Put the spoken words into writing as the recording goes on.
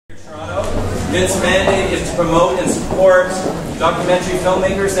Toronto. MINT's mandate is to promote and support documentary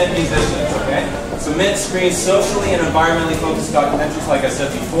filmmakers and musicians, okay? So MINT screens socially and environmentally focused documentaries, like I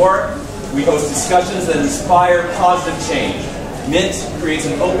said before. We host discussions that inspire positive change. MINT creates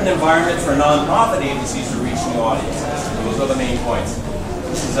an open environment for nonprofit agencies to reach new audiences. Those are the main points.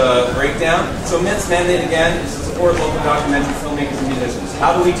 This is a breakdown. So MINT's mandate, again, is to support local documentary filmmakers and musicians.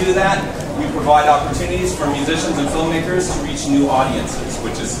 How do we do that? We provide opportunities for musicians and filmmakers to reach new audiences,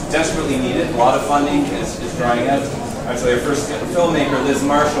 which is desperately needed. A lot of funding is drying out. Actually, our first filmmaker, Liz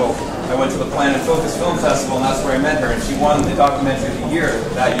Marshall, I went to the Plan and Focus Film Festival, and that's where I met her, and she won the Documentary of the Year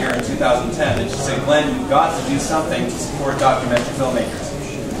that year in 2010. And she said, "Glenn, you've got to do something to support documentary filmmakers."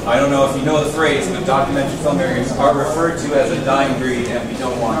 I don't know if you know the phrase, but documentary filmmakers are referred to as a dying breed, and we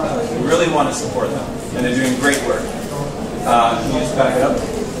don't want that. We really want to support them, and they're doing great work. Can you just back it up?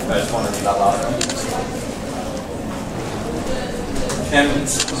 I just want to read that louder. And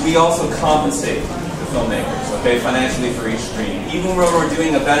we also compensate the filmmakers, okay, financially for each screening. Even when we're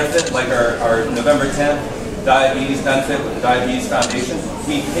doing a benefit, like our November 10th diabetes benefit with the Diabetes Foundation,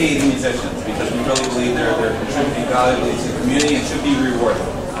 we pay the musicians because we really believe they're contributing valuably to the community and should be rewarded.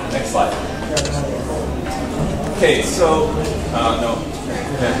 Next slide. Okay, so, no.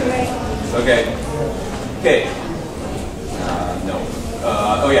 Okay. Okay. No.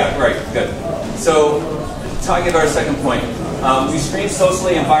 Oh yeah, right, good. So, talking about our second point. We screen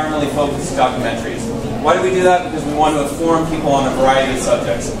socially and environmentally focused documentaries. Why do we do that? Because we want to inform people on a variety of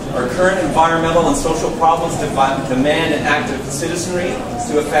subjects. Our current environmental and social problems demand an active citizenry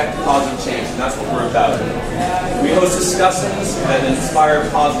to effect positive change, and that's what we're about. We host discussions that inspire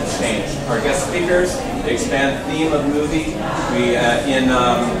positive change. Our guest speakers expand the theme of the movie. In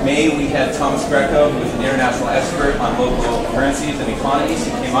May, we had Thomas Greco, who is an international expert on local currencies and economies.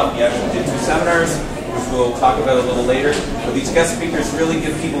 He came up, he actually did 2 seminars, which we'll talk about a little later. But these guest speakers really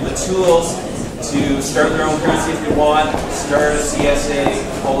give people the tools to start their own currency if they want, start a CSA,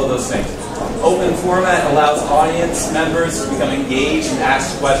 all of those things. Open format allows audience members to become engaged and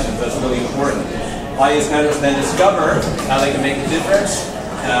ask questions. That's really important. Audience members then discover how they can make a difference,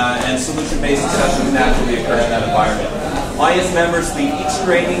 and solution-based discussions naturally occur in that environment. Audience members leave each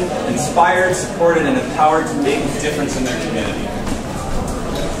screening inspired, supported, and empowered to make a difference in their community.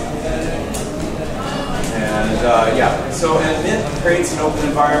 And and MINT creates an open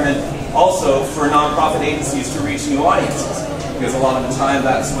environment also for nonprofit agencies to reach new audiences, because a lot of the time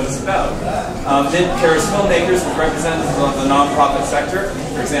that's what it's about. MINT pairs filmmakers with representatives of the nonprofit sector.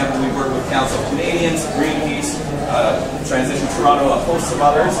 For example, we work with Council of Canadians, Greenpeace, Transition Toronto, a host of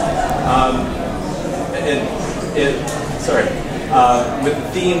others. With the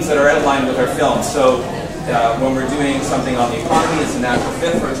themes that are outlined with our film. So when we're doing something on the economy, it's a natural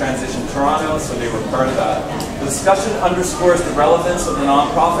fit for Transition Toronto, so they were part of that. The discussion underscores the relevance of the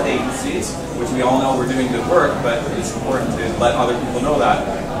nonprofit agencies, which we all know we're doing good work, but it's important to let other people know that.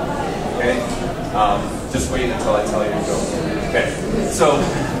 Okay? Just wait until I tell you to go. Okay. So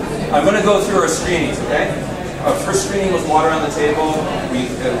I'm going to go through our screenings, okay? Our first screening was Water on the Table. We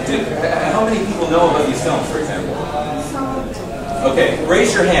did. How many people know about these films, for example? Okay,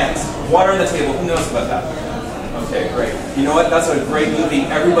 raise your hands. Water on the Table. Who knows about that? Okay, great. You know what? That's a great movie.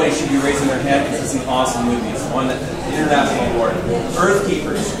 Everybody should be raising their hand because it's an awesome movie. It's won the international award. Earth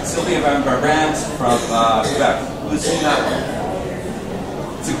Keepers. Sylvia Van Brabant from Quebec. Who's seen that one?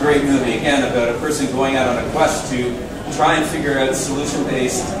 It's a great movie. Again, about a person going out on a quest to try and figure out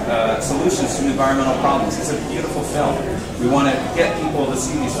solution-based solutions to environmental problems. It's a beautiful film. We want to get people to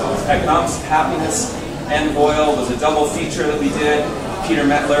see these films. Economics of Happiness and Oil was a double feature that we did. Peter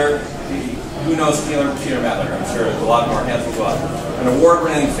Mettler. Who knows Peter Mettler? I'm sure a lot more hands will go up. An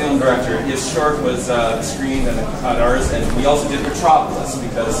award-winning film director. His short was screened at ours, and we also did Metropolis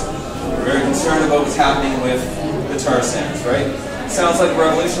because we're very concerned about what's happening with the tar sands, right? Sounds Like a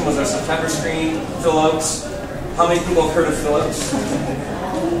Revolution was our September screen. Phil Oakes. How many people have heard of Phil Oakes?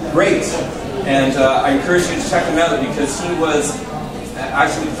 Great. And I encourage you to check him out because he was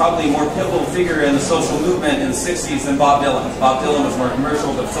actually probably a more pivotal figure in the social movement in the 60s than Bob Dylan. Bob Dylan was more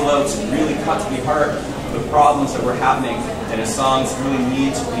commercial, but Phil Oakes really cut to the heart of the problems that were happening, and his songs really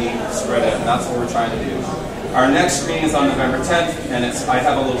need to be spread out, and that's what we're trying to do. Our next screening is on November 10th, and it's I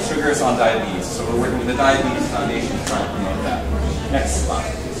Have a Little Sugar. It's on diabetes, so we're working with the Diabetes Foundation to try and promote that. Next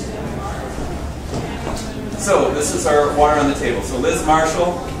slide. So this is our Water on the Table. So Liz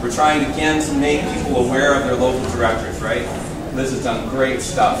Marshall, we're trying again to make people aware of their local directors, right? Liz has done great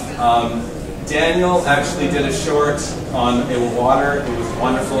stuff. Daniel actually did a short on Water. It was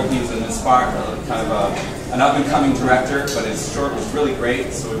wonderful. He was an inspired, an up-and-coming director, but his short was really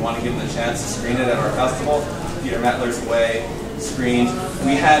great, so we want to give him the chance to screen it at our festival. Peter Mettler's away. screened.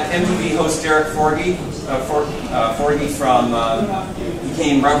 We had MTV host Derek Forgy from, he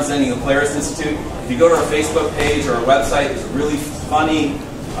came representing the Polaris Institute. If you go to our Facebook page or our website, it's really funny,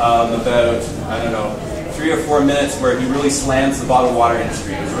 about, I don't know, 3 or 4 minutes where he really slams the bottled water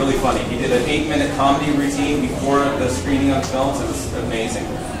industry. It was really funny. He did an 8-minute comedy routine before the screening of films. It was amazing.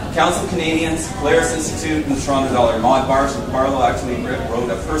 Council of Canadians, Polaris Institute, and the Toronto Dollar. Maud Barlow actually wrote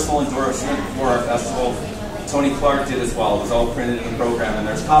a personal endorsement for our festival. Tony Clark did as well. It was all printed in the program, and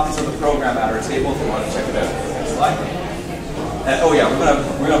there's copies of the program at our table if you want to check it out. Next slide. And, oh yeah,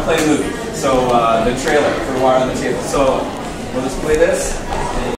 we're gonna play a movie. So the trailer for Wire on the Table. So we'll just play this.